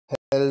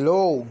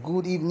Hello,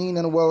 good evening,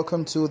 and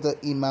welcome to the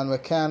Emmanuel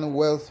Can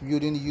Wealth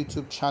Building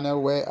YouTube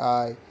channel, where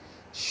I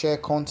share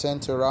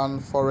content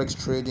around forex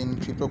trading,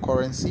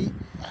 cryptocurrency,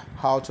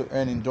 how to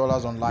earn in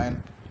dollars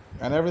online,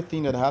 and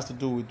everything that has to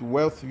do with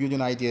wealth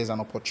building ideas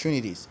and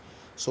opportunities.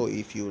 So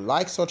if you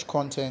like such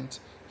content,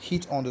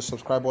 hit on the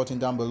subscribe button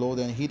down below,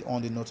 then hit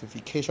on the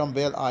notification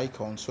bell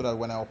icon so that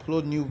when I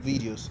upload new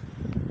videos,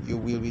 you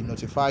will be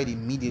notified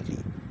immediately.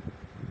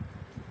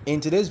 In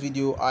today's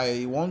video,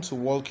 I want to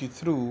walk you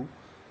through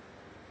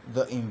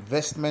the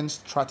investment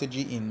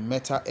strategy in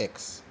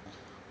Metaex.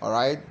 All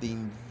right, the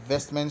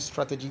investment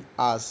strategy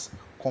as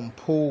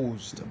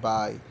composed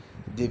by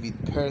David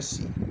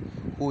Percy,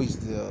 who is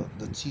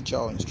the teacher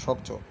or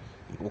instructor.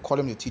 We'll call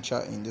him the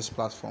teacher in this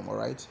platform. All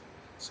right,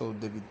 so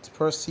David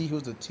Percy,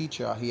 who's the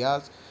teacher, he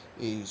has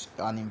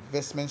an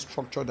investment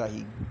structure that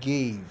he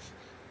gave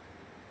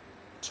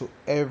to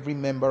every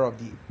member of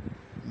the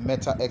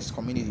Metaex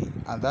community,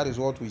 and that is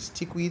what we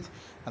stick with,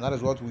 and that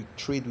is what we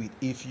trade with.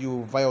 If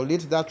you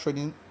violate that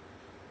trading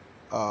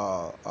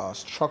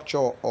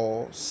structure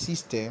or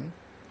system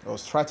or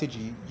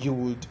strategy, you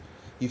would,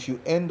 if you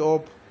end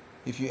up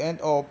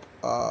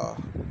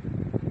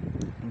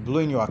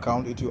blowing your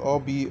account, it will all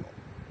be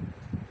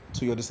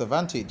to your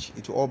disadvantage.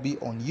 It will all be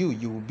on you.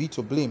 You will be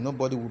to blame.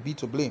 Nobody will be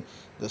to blame.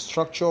 The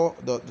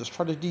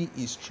strategy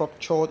is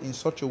structured in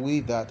such a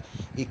way that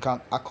it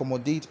can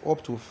accommodate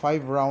up to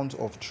 5 rounds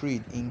of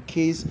trade in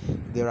case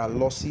there are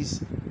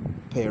losses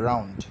per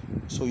round.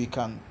 So you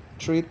can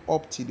trade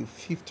up to the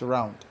 5th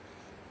round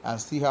and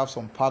still have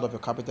some part of your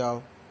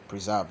capital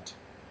preserved.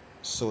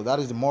 So that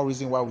is the more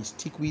reason why we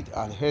stick with,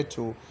 adhere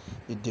to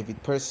the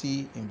David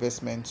Percy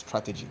investment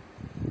strategy.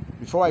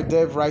 Before I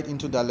delve right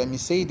into that, let me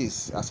say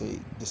this as a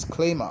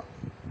disclaimer.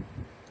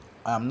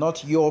 I am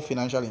not your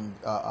financial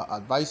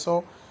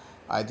advisor.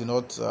 I do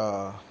not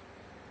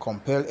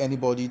compel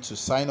anybody to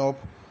sign up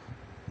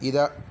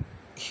either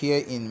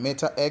here in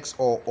Metaex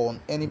or on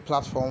any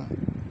platform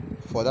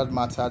for that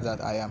matter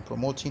that I am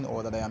promoting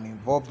or that I am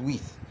involved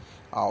with.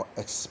 I'll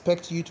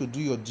expect you to do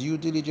your due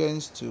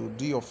diligence, to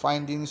do your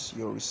findings,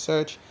 your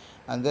research,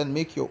 and then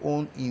make your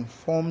own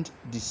informed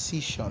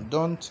decision.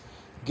 Don't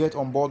get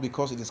on board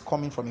because it is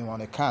coming from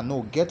Emmanuel Can.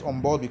 No, get on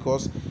board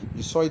because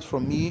you saw it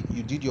from me,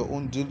 you did your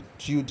own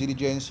due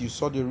diligence, you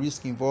saw the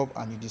risk involved,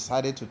 and you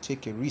decided to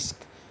take a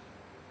risk.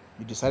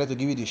 You decided to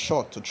give it a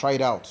shot, to try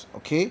it out.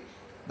 Okay,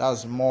 that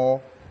is a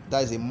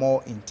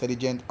more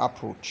intelligent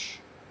approach.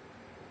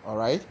 All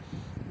right.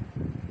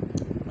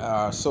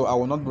 So I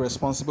will not be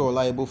responsible or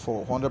liable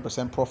for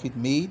 100% profit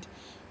made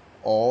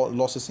or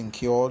losses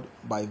incurred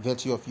by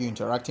virtue of you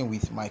interacting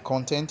with my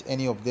content,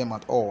 any of them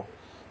at all.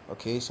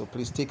 Okay, so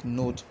please take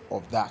note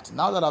of that.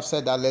 Now that I've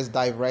said that, let's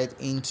dive right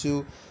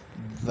into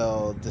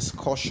the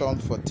discussion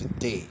for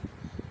today.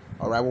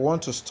 All right, we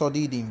want to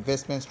study the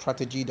investment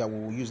strategy that we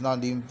will use. Now,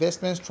 the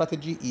investment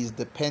strategy is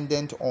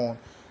dependent on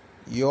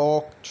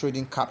your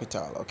trading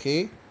capital.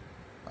 Okay,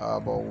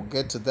 but we'll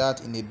get to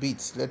that in a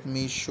bit. Let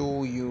me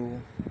show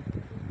you.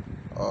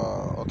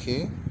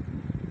 Okay,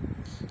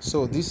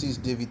 so this is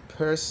David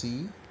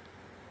Percy.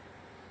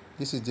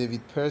 This is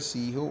David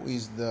Percy, who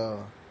is the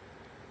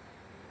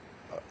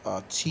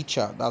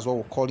teacher. That's what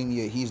we're calling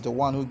here. He's the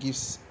one who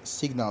gives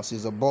signals.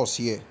 He's the boss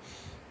here.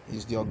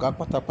 He's the Oga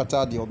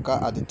Patapata, the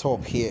Oga at the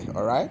top here.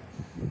 All right,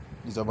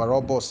 he's the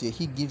overall boss here.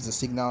 He gives the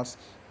signals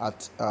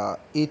at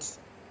 8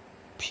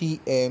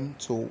 p.m.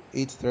 to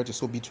 8:30.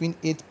 So between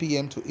 8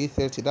 p.m. to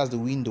 8:30, that's the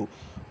window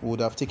we would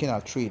have taken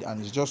our trade, and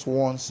it's just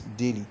once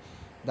daily.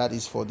 That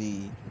is for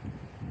the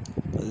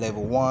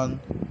level 1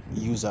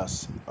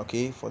 users.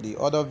 Okay, for the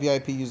other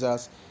VIP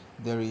users,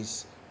 there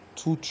is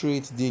 2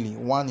 trades daily.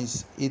 One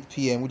is 8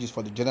 p.m., which is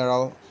for the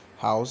general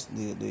house,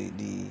 the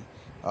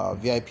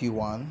VIP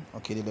one.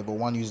 Okay, the level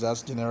 1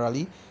 users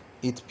generally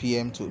 8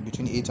 p.m. to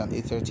between 8 and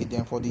 8:30.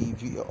 Then for the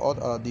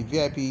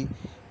VIP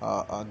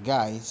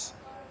guys,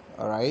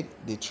 all right,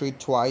 they trade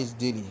twice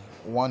daily.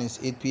 One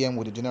is 8 p.m.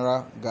 with the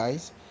general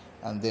guys,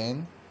 and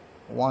then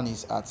one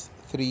is at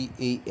 3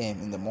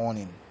 a.m. in the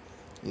morning.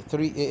 The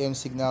 3 a.m.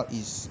 signal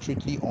is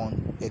strictly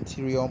on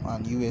Ethereum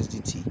and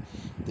USDT.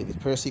 David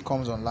Percy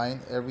comes online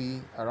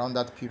around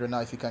that period.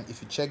 Now, if you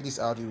check this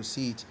out, you will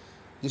see it.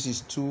 This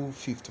is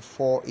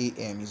 2:54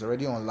 a.m. He's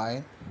already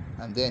online,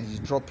 and then he's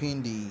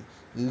dropping the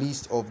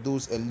list of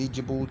those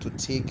eligible to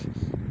take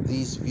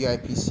this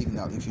VIP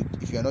signal.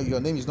 If you're not, your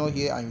name is not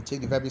here and you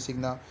take the VIP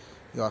signal,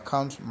 your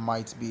account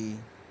might be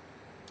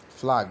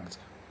flagged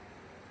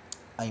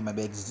and you might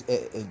be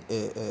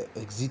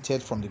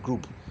exited from the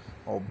group,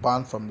 or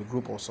banned from the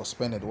group, or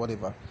suspended,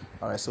 whatever.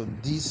 All right, so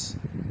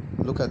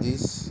look at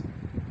this.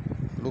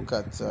 Look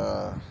at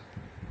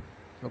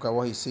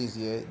what he says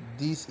here.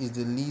 This is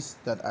the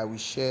list that I will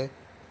share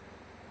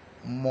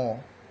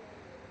more.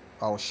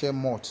 I'll share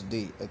more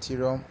today.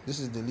 Ethereum. This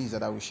is the list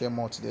that I will share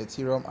more today.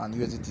 Ethereum and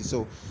USDT.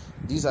 So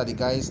these are the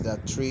guys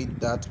that trade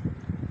that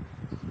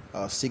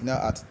signal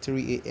at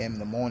 3 a.m. in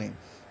the morning.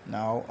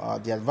 Now,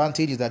 the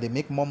advantage is that they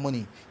make more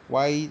money.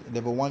 Why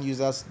level 1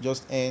 users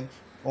just earn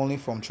only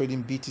from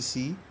trading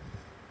BTC,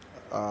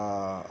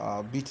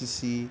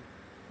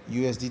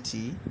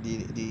 USDT.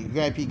 The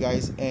VIP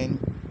guys earn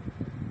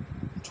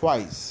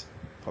twice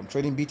from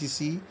trading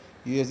BTC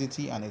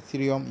USDT and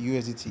Ethereum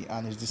USDT,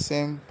 and it's the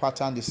same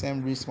pattern, the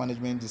same risk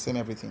management, the same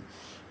everything.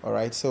 All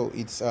right, so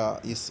it's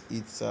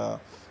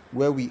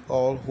where we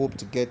all hope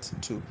to get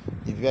to,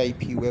 the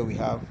VIP, where we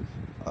have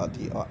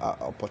the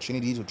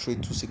opportunity to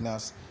trade 2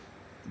 signals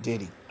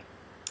daily.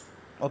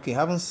 Okay,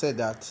 having said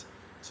that,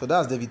 so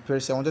that's David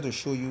Percy. I wanted to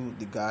show you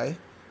the guy.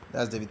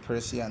 That's David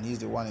Percy, and he's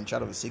the one in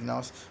charge of the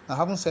signals. Now,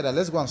 having said that,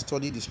 let's go and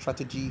study the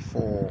strategy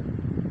for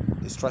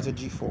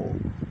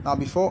now.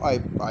 Before I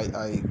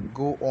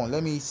go on,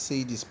 let me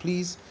say this,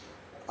 please.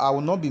 I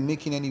will not be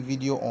making any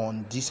video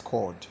on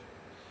Discord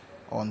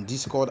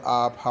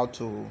app, how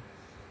to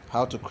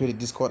create a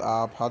Discord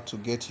app, how to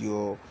get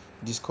your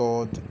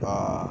Discord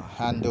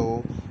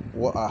handle,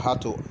 how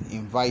to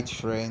invite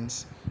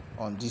friends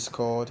on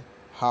Discord,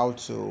 how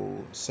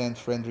to send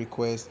friend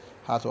requests,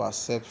 how to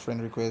accept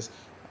friend requests,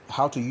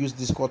 how to use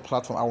Discord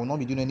platform. I will not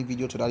be doing any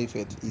video to that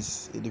effect.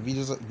 Is the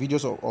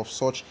videos of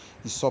such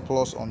is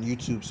surplus on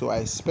YouTube. So I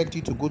expect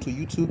you to go to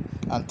YouTube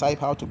and type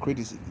how to create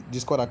this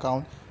Discord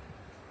account,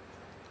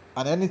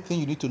 and anything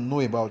you need to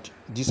know about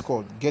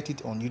Discord, get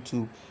it on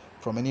YouTube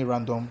from any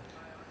random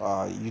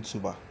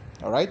YouTuber.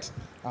 All right,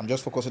 I'm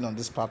just focusing on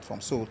this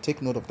platform, so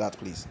take note of that,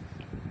 please.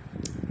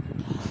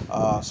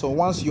 So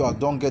once you are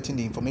done getting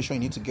the information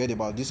you need to get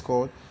about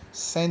Discord,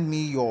 send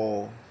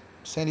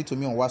it to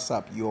me on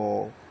WhatsApp,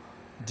 your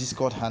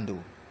Discord handle,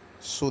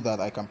 so that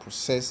I can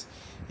process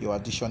your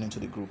addition into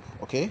the group.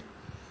 Okay.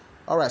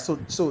 All right, so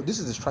this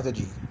is the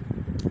strategy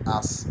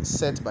as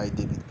set by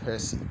David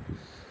Percy.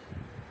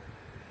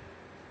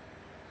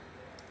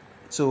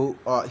 So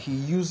he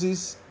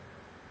uses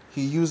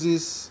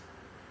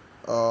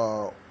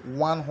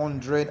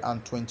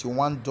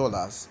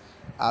 $121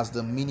 as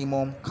the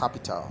minimum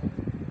capital.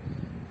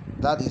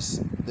 That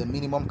is the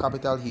minimum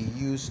capital he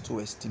used to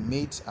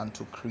estimate and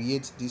to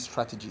create this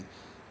strategy.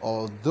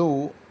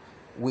 Although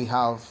we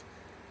have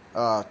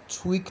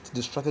tweaked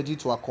the strategy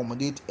to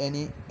accommodate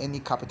any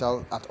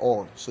capital at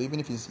all. So even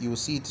if it's, you will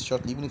see it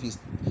shortly, even if it's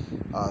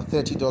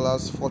 $30,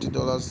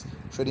 $40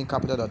 trading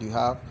capital that you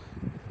have,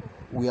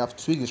 we have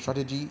tweaked the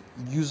strategy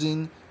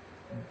using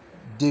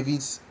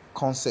David's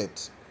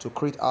concept to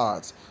create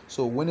ours.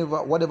 So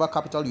whatever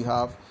capital you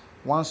have,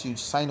 once you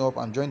sign up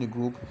and join the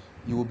group,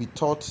 you will be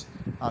taught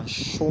and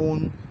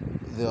shown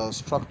the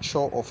structure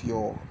of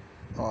your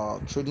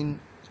trading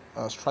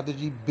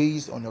strategy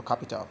based on your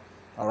capital.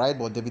 All right,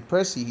 but David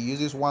Percy, he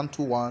uses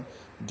 $121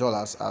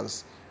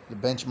 as the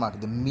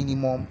benchmark, the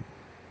minimum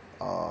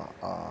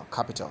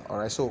capital. All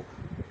right, so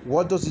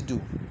what does he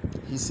do?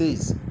 He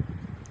says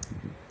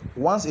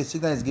once a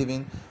signal is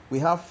given, we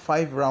have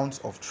 5 rounds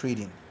of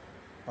trading.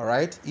 All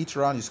right, each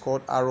round is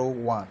called arrow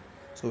 1.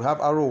 So we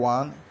have arrow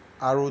 1,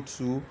 arrow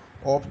 2,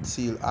 up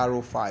till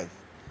arrow 5.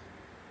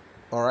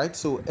 All right,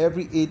 so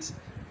every 8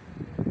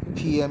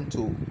 p.m.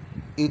 to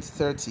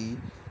 8:30,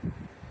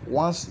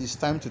 once it's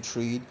time to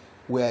trade,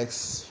 we're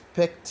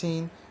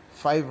expecting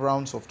 5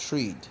 rounds of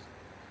trade.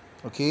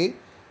 Okay,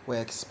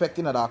 we're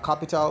expecting that our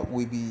capital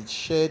will be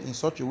shared in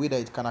such a way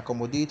that it can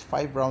accommodate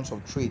 5 rounds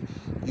of trade.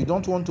 You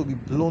don't want to be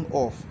blown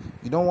off.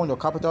 You don't want your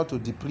capital to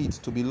deplete,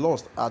 to be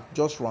lost at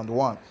just round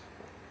 1.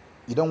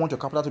 You don't want your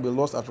capital to be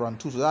lost at round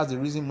 2. So that's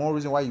the more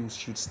reason why you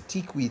should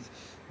stick with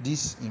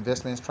this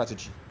investment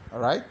strategy. All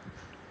right,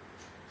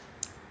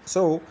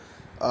 so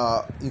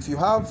if you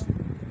have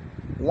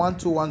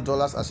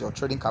 $121 as your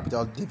trading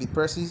capital, David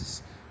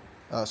Percy's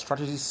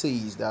strategy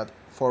says that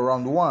for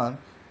round 1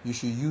 you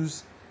should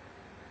use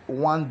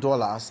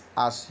 $1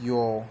 as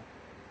your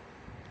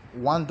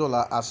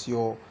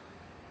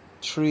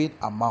trade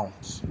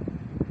amount.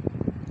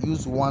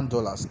 Use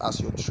 $1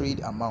 as your trade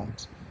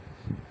amount.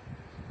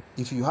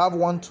 If you have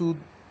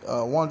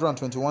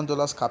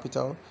 $121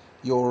 capital,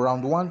 your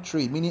round 1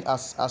 trade, meaning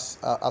as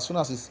soon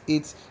as it's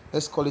 8,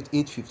 let's call it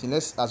 8:15.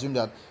 Let's assume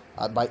that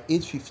by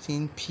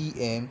 8:15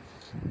 p.m.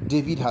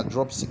 David had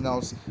dropped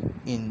signals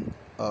in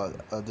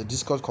the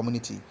Discord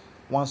community.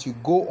 Once you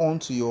go on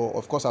to your,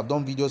 of course I've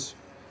done videos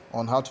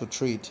on how to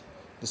trade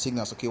the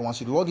signals. Okay, once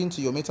you log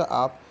into your Meta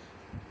app,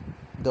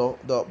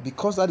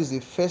 because that is the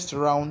first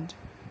round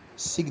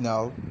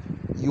signal,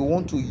 you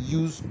want to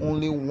use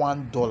only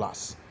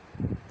 $1.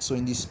 So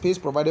in the space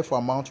provided for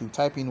amount, you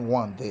type in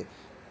 1 there.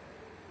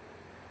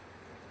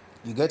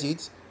 You get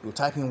it? You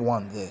type in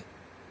 1 there,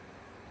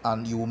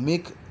 and you will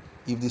make,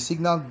 if the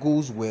signal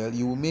goes well,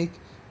 you will make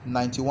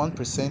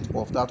 91%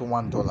 of that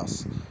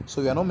 $1.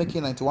 So you are not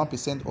making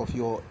 91% of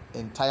your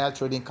entire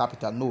trading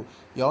capital. No,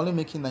 you are only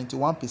making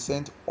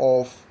 91%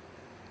 of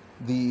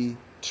the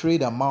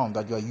trade amount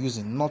that you are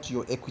using, not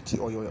your equity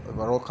or your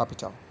overall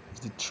capital. It's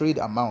the trade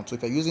amount. So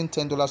if you're using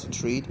 $10 to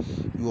trade,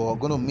 you are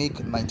going to make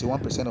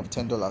 91% of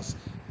 $10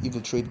 if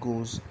the trade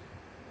goes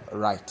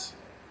right.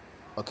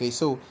 Okay,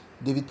 so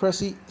David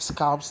Percy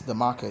scalps the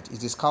market. He's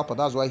the scalper.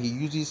 That's why he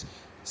uses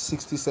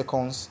 60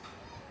 seconds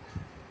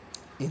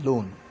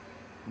alone.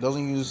 He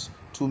doesn't use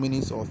 2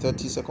 minutes or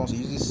 30 seconds. It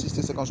uses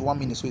 60 seconds, 1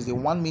 minute. So it's the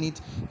 1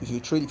 minute. If you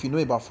trade, if you know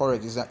about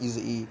forex, is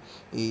an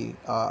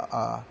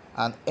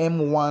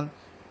M1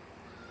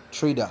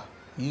 trader.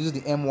 He uses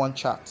the M1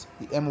 chart,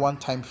 the M1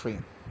 time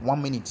frame,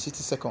 1 minute,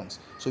 60 seconds.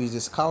 So he's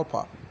a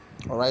scalper.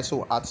 All right.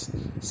 So at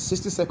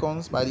 60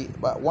 seconds,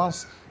 but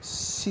once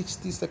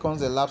 60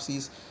 seconds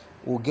elapses,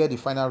 we'll get the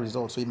final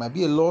result. So it might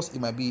be a loss, it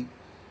might be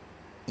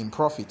in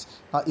profit.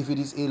 Now, if it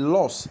is a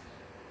loss,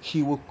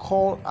 he will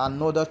call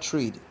another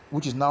trade,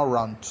 which is now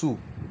round 2.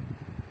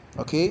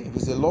 Okay, if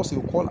it's a loss, he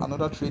will call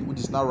another trade, which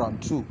is now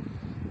round 2.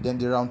 Then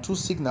the round 2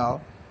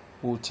 signal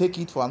will take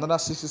it for another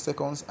 60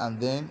 seconds and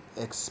then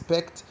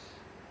expect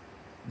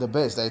the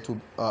best that it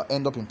will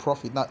end up in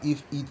profit. Now,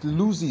 if it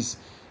loses,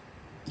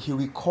 he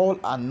will call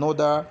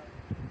another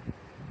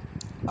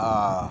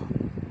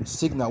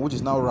signal, which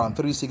is now round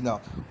 3 signal.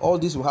 All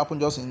this will happen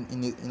just in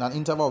an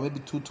interval of maybe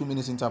 2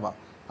 minutes interval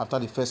after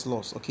the first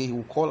loss. Okay, he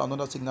will call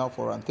another signal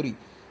for round 3.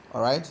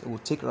 All right, it will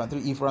take round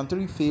 3. If round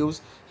 3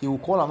 fails, he will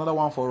call another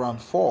one for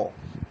round 4.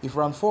 If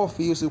round 4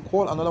 fails, he will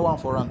call another one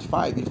for round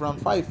 5. If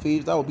round 5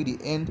 fails, that will be the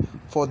end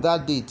for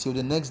that day till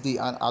the next day.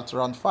 And at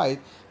round 5,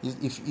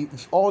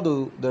 if all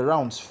the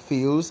rounds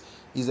fails,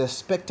 it's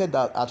expected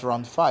that at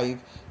round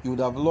 5 you would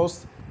have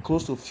lost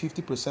close to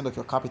 50% of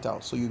your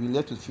capital. So you'll be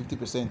left with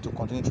 50% to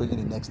continue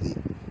trading the next day.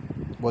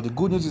 But the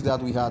good news is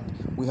that we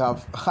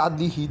have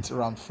hardly hit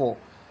round 4.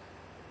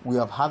 We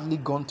have hardly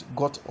got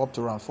up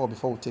to round 4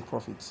 before we take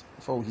profits,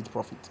 before we hit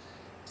profit.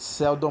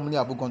 Seldomly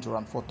have we gone to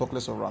round 4, talk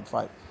less of round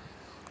 5.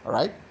 All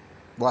right.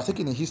 But I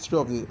think in the history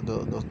of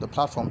the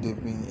platform,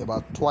 they've been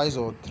about twice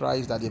or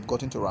thrice that they've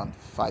gotten to round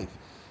 5.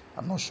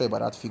 I'm not sure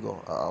about that figure.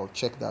 I'll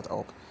check that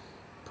up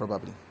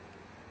probably.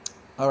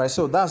 All right,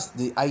 so that's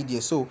the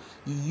idea. So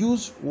you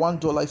use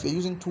 $1 if you're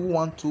using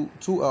 1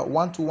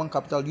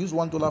 capital. Use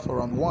 $1 for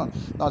round 1.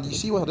 Now, do you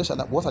see what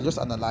I just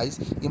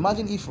analyzed?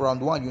 Imagine if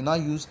round 1 you now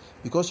use,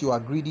 because you are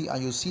greedy,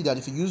 and you see that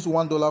if you use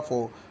 $1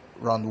 for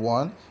round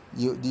 1,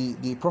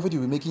 the profit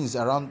you'll be making is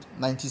around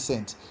 90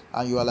 cents,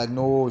 and you are like,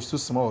 no, it's too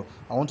small.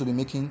 I want to be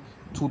making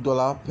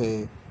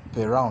 $2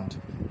 per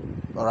round.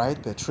 All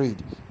right, per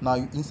trade. Now,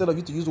 instead of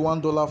you to use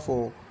 $1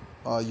 for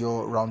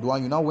your round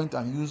 1, you now went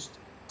and used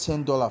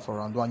 $10 for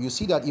round 1. You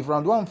see that if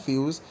round 1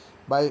 fails,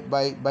 by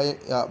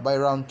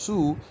round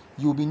 2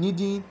 you'll be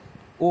needing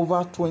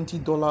over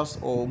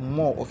 $20 or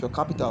more of your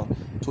capital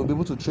to be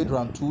able to trade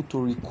round 2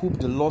 to recoup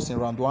the loss in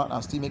round 1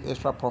 and still make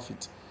extra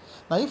profit.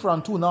 Now, if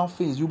round 2 now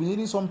fails, you'll be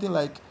needing something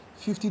like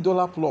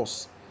 $50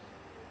 plus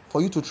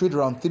for you to trade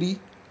round 3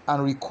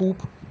 and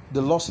recoup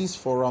the losses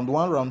for round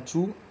 1, round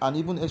 2, and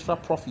even extra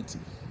profit.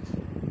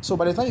 So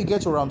by the time you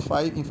get to round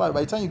 5, in fact,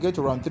 by the time you get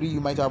to round 3,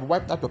 you might have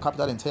wiped out your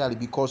capital entirely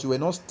because you were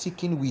not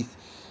sticking with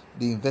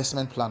the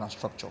investment plan and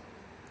structure.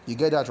 You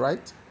get that,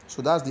 right?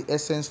 So that's the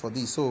essence for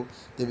this. So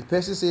the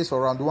person says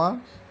for round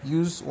 1,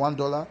 use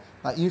 $1.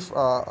 Now, if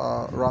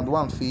round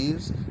 1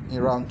 fails, in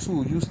round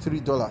 2, use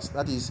 $3.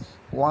 That is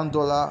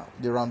 $1,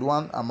 the round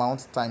 1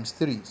 amount times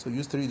 3. So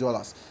use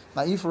 $3.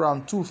 Now, if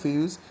round 2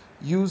 fails,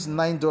 use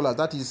 $9.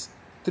 That is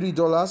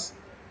 $3,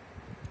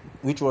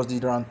 which was the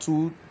round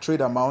 2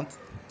 trade amount,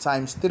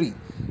 times 3.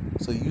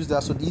 So use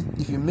that. So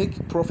if you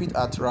make profit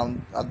at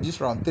this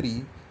round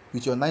 3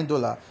 with your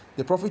 $9,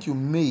 the profit you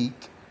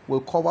make will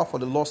cover for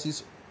the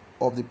losses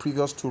of the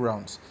previous 2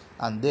 rounds,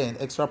 and then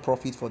extra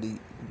profit for the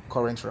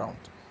current round.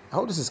 I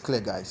hope this is clear,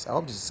 guys. I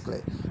hope this is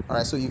clear. All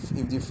right. So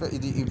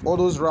if all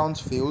those rounds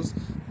fails,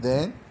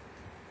 then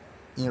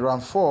in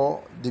round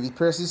 4, David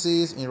Percy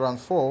says in round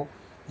 4,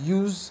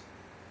 use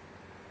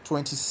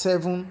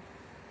 $27,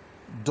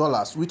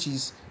 which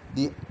is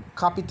the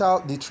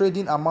capital, the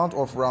trading amount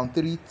of round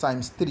 3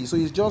 times 3. So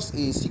it's just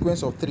a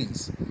sequence of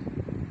 3s.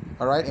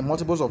 All right, in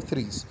multiples of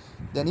 3s.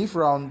 Then if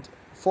round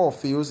 4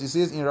 fails, it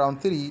says in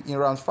round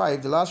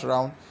 5, the last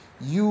round,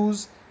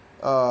 use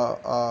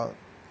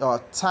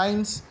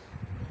times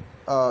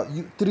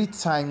 3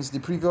 times the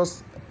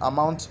previous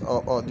amount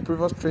or the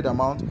previous trade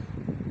amount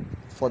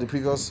for the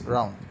previous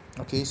round.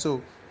 Okay,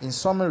 so in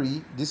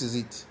summary, this is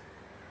it.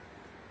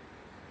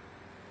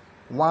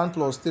 1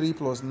 plus 3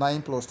 plus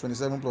 9 plus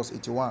 27 plus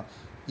 81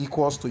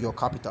 equals to your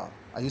capital.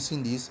 Are you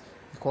seeing this?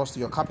 Equals to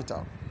your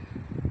capital.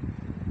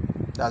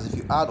 That's if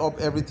you add up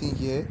everything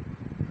here.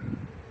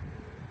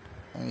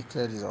 Let me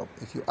clear this up.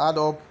 If you add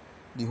up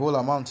the whole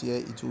amount here,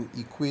 it will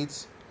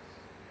equate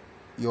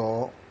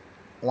your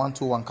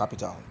 121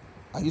 capital.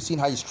 Are you seeing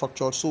how it's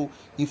structured? So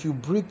if you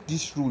break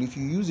this rule, if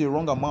you use the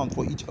wrong amount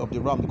for each of the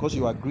round because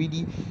you are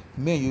greedy,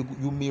 man,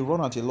 you may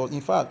run at a loss.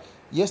 In fact,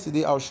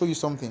 yesterday I'll show you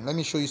something. Let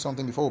me show you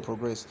something before we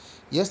progress.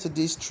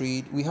 Yesterday's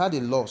trade, we had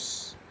a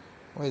loss.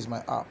 Where is my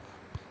app?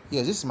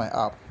 Yes, this is my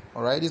app.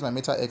 All right, this is my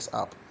Metaex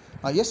app.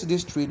 Now,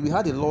 yesterday's trade, we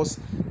had a loss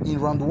in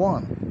round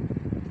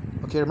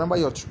 1. Okay, remember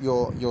your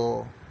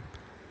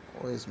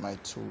where is my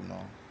tool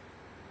now?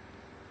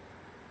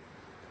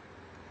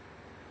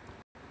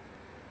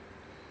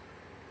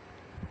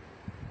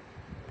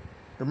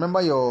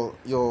 Remember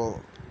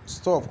your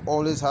stuff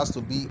always has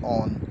to be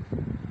on,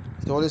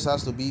 it always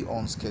has to be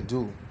on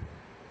schedule.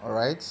 All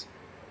right,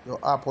 Your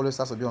app always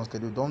has to be on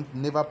schedule. Don't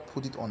never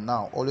put it on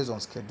now. Always on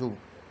schedule,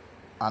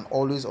 and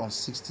always on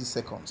 60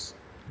 seconds.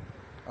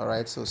 All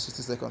right, so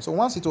 60 seconds. So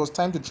once it was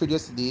time to trade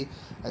yesterday,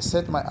 I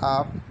set my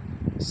app,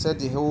 set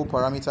the whole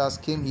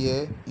parameters, came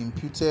here,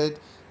 imputed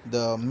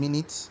the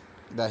minute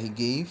that he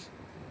gave.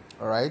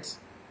 All right,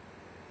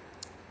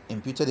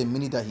 imputed the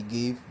minute that he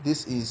gave.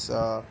 This is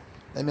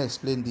let me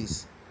explain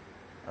this.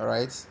 All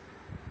right,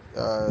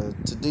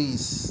 today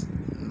is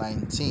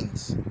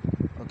 19th.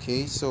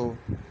 Okay, so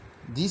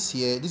this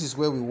here, this is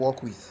where we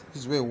work with.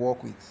 This is where we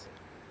work with.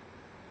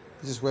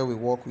 This is where we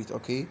work with.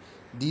 Okay,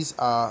 these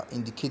are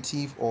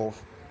indicative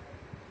of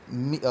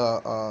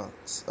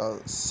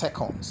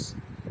seconds.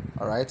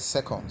 All right,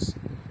 seconds.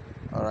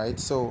 All right,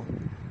 so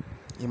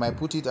you might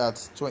put it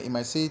at you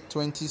might say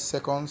 20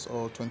 seconds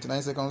or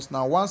 29 seconds.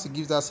 Now once he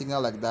gives that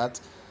signal like that,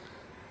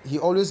 he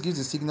always gives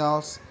the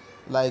signals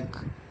like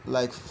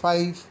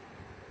 5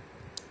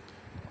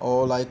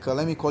 or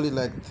let me call it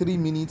like 3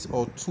 minutes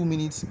or 2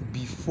 minutes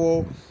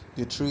before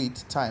the trade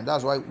time.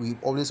 That's why we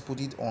always put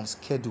it on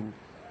schedule.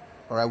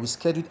 All right, we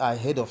schedule it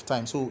ahead of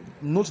time. So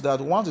note that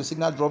once the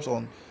signal drops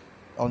on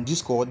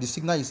Discord, the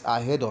signal is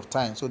ahead of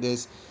time, so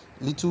there's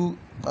little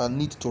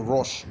need to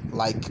rush,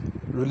 like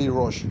really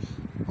rush.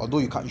 Although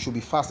you should be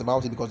fast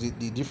about it, because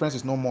the difference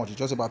is not much. It's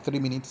just about 3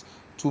 minutes,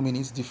 2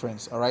 minutes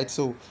difference. All right,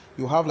 so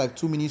you have like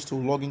 2 minutes to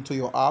log into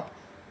your app,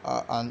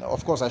 and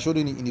of course I showed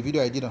you in the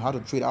video I did on how to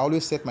trade. I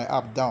always set my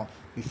app down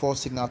before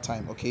signal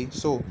time. Okay,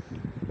 so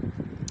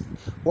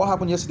what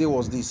happened yesterday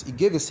was this: it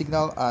gave a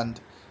signal, and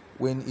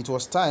when it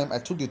was time, I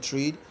took the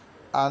trade,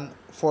 and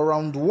for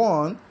round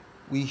 1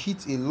 we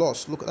hit a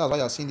loss. Look, that's why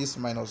you're seeing this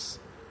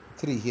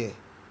 -3 here.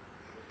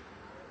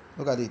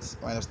 Look at it,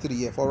 -3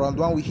 here. For round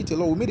 1 we hit a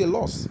loss. We made a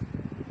loss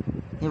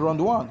in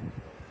round 1.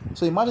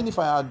 So imagine if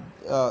I had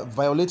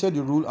violated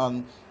the rule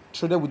and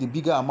traded with a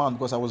bigger amount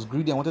because I was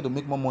greedy and wanted to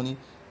make more money.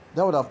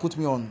 That would have put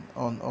me on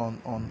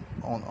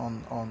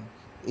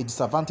a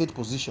disadvantaged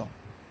position,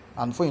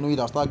 and before you know it,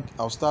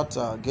 I'll start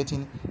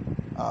getting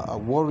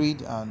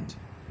worried and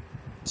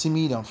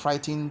timid and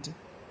frightened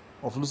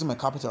of losing my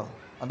capital,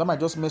 and that might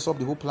just mess up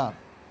the whole plan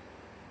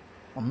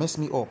or mess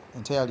me up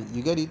entirely.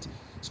 You get it?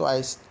 So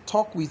I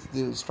stuck with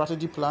the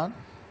strategy plan,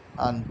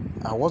 and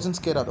I wasn't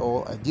scared at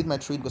all. I did my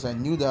trade because I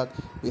knew that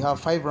we have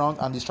 5 rounds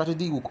and the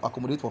strategy will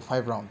accommodate for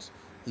 5 rounds.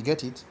 You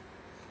get it?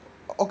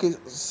 Okay,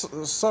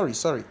 sorry.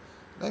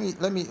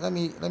 Let me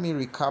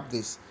recap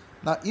this.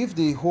 Now, if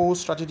the whole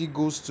strategy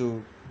goes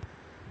to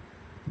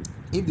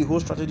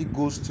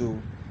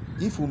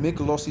if we make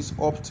losses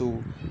up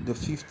to the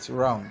 5th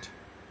round,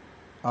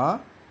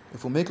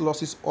 if we make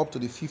losses up to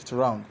the 5th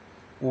round,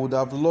 we would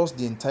have lost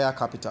the entire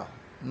capital,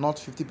 not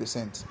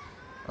 50%.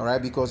 All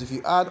right, because if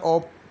you add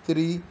up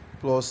 3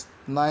 plus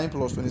 9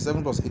 plus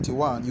 27 plus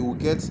 81, you will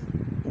get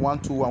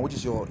 121, which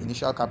is your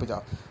initial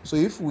capital. So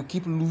if we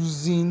keep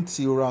losing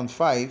till round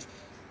 5,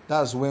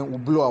 that's when we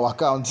blow our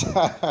account.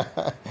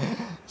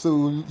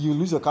 So you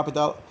lose your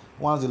capital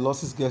once the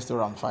losses get to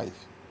round 5.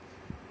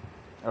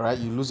 All right,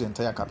 you lose the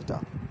entire capital.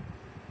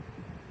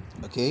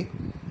 Okay,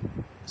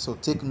 so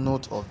take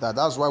note of that.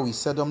 That's why we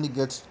seldomly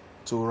get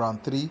to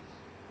round 3,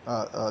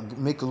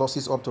 make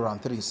losses up to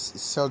round 3.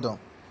 It's seldom.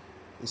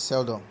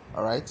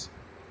 All right.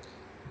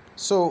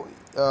 So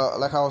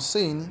like I was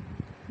saying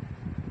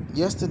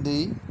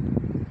yesterday,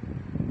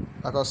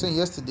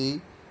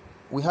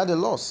 we had a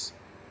loss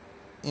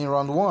in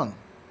round 1,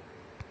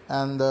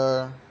 and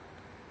as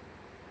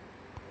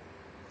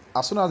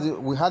soon as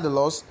we had the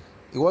loss,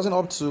 it wasn't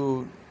up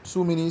to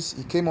 2 minutes.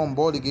 He came on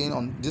board again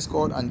on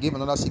Discord and gave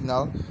another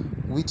signal,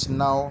 which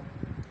now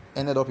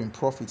ended up in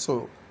profit.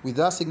 So with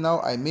that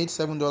signal, I made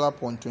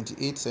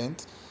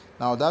 $7.28.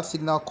 Now that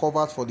signal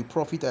covered for the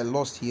profit I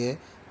lost here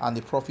and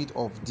the profit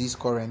of this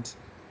current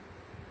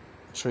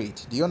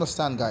trade. Do you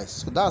understand, guys?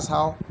 So that's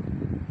how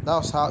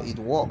it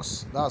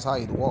works.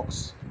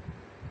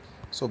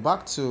 So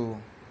back to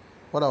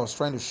what I was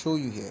trying to show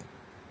you here.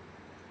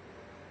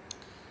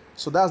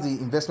 So that's the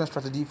investment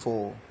strategy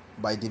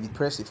by David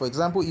Presley. For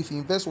example, if you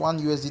invest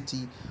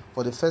 $1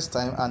 for the first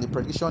time and the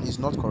prediction is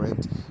not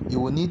correct, you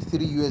will need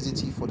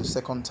 $3 for the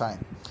second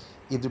time.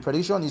 If the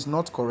prediction is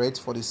not correct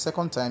for the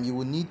second time, you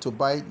will need to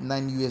buy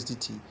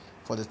 $9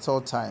 for the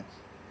third time.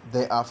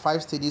 There are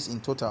 5 stages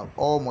in total,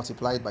 all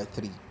multiplied by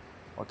 3.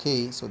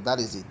 Okay, so that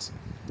is it.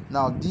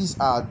 Now these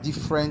are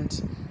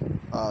different.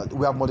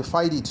 We have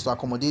modified it to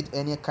accommodate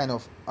any kind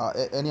of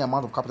any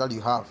amount of capital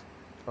you have.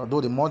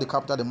 Although the more the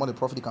capital, the more the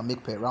profit you can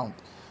make per round.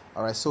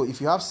 All right, so if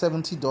you have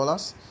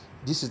 $70,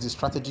 this is the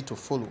strategy to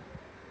follow.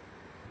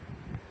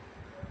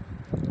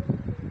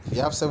 If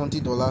you have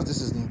 $70,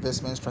 this is the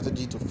investment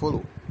strategy to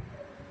follow.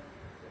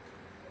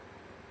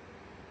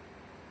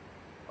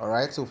 All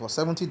right, so for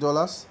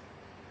 $70,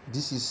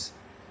 this is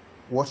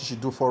what you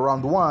should do. For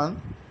round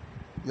 1,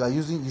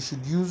 you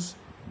should use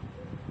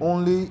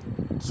only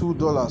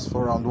 $2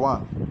 for round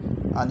 1,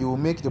 and you will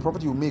make, the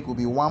profit you make will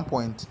be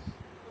 $1.82.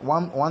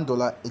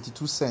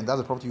 That's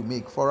the profit you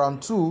make. For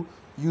round 2,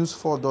 use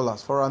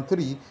 $4. For round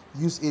 3,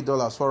 use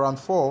 $8. For round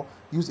 4,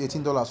 use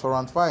 $18. For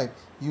round 5,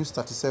 use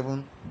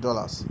 $37.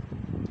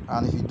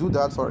 And if you do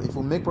that, if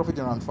you make profit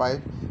in round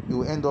 5, you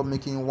will end up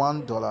making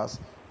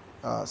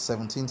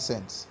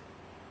 $1.17.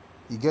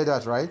 You get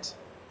that, right?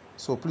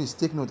 So please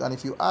take note. And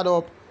if you add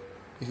up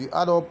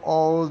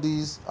all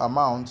these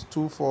amounts,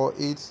 2, 4,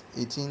 8,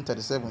 18,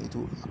 37, it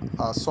will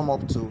sum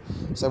up to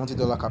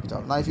 $70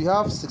 capital. Now if you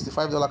have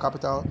 $65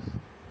 capital,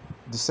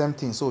 the same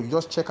thing. So you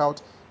just check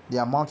out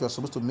the amount you're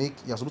supposed to make,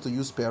 you're supposed to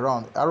use per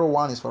round. Arrow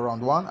 1 is for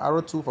round 1,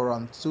 arrow 2 for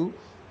round 2,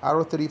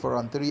 arrow 3 for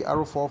round 3,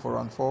 arrow 4 for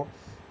round 4,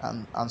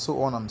 and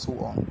so on and so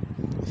on.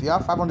 If you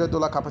have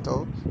 $500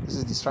 capital, this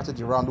is the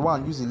strategy. Round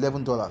 1, use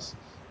 $11.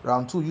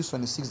 Round 2, use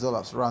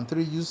 $26. Round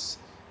 3, use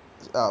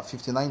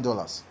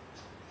 $59.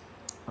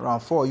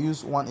 Round 4,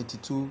 use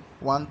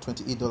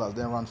 $128.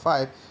 Then round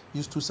 5,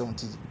 use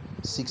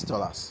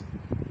 $276.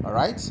 All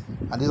right,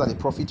 and these are the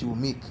profit you will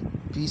make.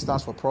 P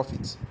stands for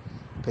profit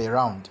per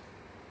round.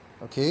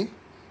 Okay,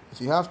 if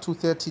you have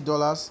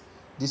 $230,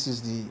 this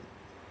is the.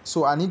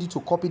 So I need you to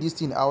copy this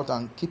thing out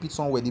and keep it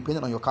somewhere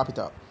depending on your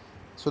capital,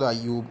 so that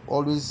you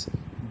always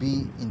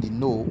be in the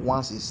know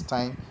once it's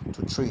time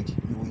to trade.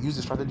 You will use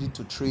the strategy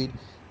to trade,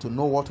 to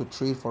know what to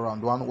trade for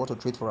round 1, what to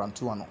trade for round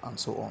 2, and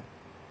so on.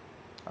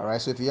 All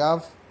right, so if you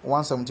have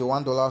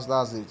 $171,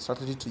 that's the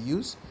strategy to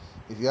use.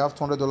 If you have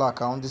 $200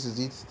 account, this is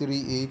it,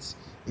 3/8.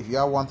 If you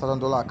have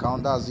 $1,000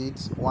 account, that's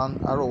it,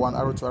 arrow 1,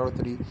 arrow 2, arrow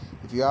 3.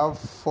 If you have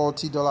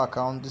 $40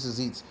 account, this is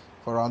it.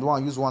 For round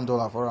 1, use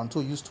 $1. For round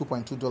 2, use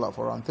 $2.2.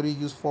 For round 3,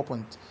 use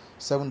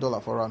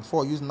 $4.7. For round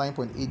 4, use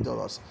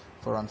 $9.8.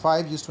 For round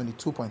 5, use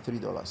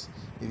 $22.3.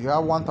 If you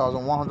have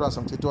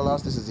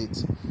 $1,170, this is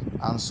it,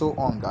 and so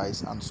on,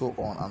 guys, and so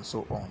on and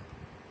so on.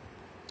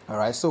 All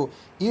right, so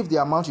if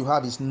the amount you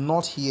have is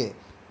not here,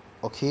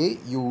 okay,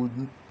 you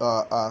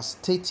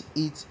state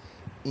it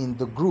in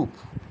the group,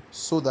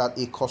 so that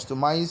a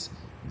customize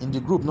in the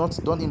group.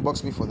 Don't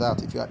inbox me for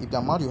that. If the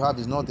amount you have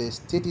is not there,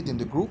 state it in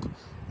the group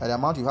that the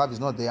amount you have is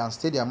not there, and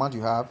state the amount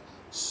you have,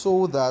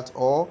 so that,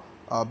 or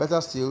better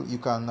still, you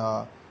can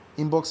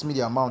inbox me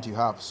the amount you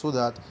have, so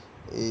that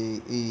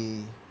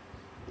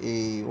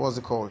what's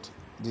it called,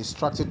 the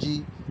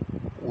strategy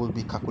will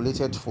be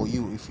calculated for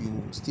you if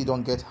you still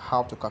don't get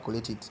how to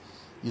calculate it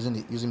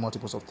using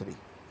multiples of 3.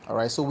 All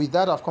right, so with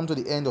that, I've come to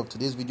the end of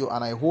today's video,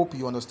 and I hope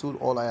you understood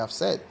all I have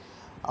said.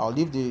 I'll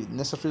leave the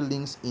necessary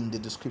links in the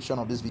description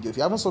of this video. If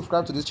you haven't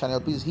subscribed to this channel,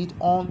 please hit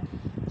on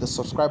the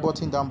subscribe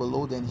button down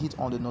below, then hit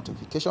on the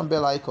notification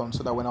bell icon,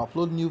 so that when I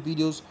upload new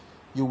videos,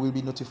 you will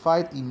be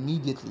notified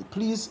immediately.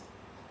 Please,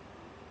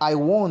 I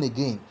warn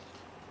again,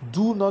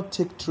 do not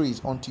take trades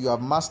until you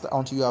have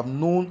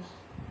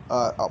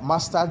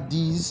mastered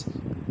these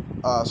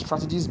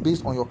strategies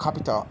based on your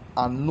capital,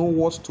 and know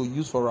what to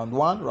use for round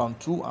 1, round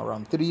 2, and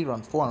round 3,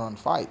 round 4, and round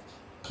 5.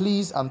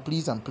 Please and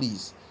please and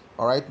please.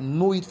 All right,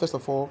 know it first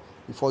of all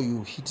before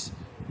you hit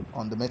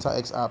on the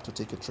Metaex app to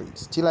take your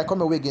trades. Till I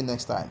come away again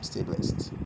next time, stay blessed.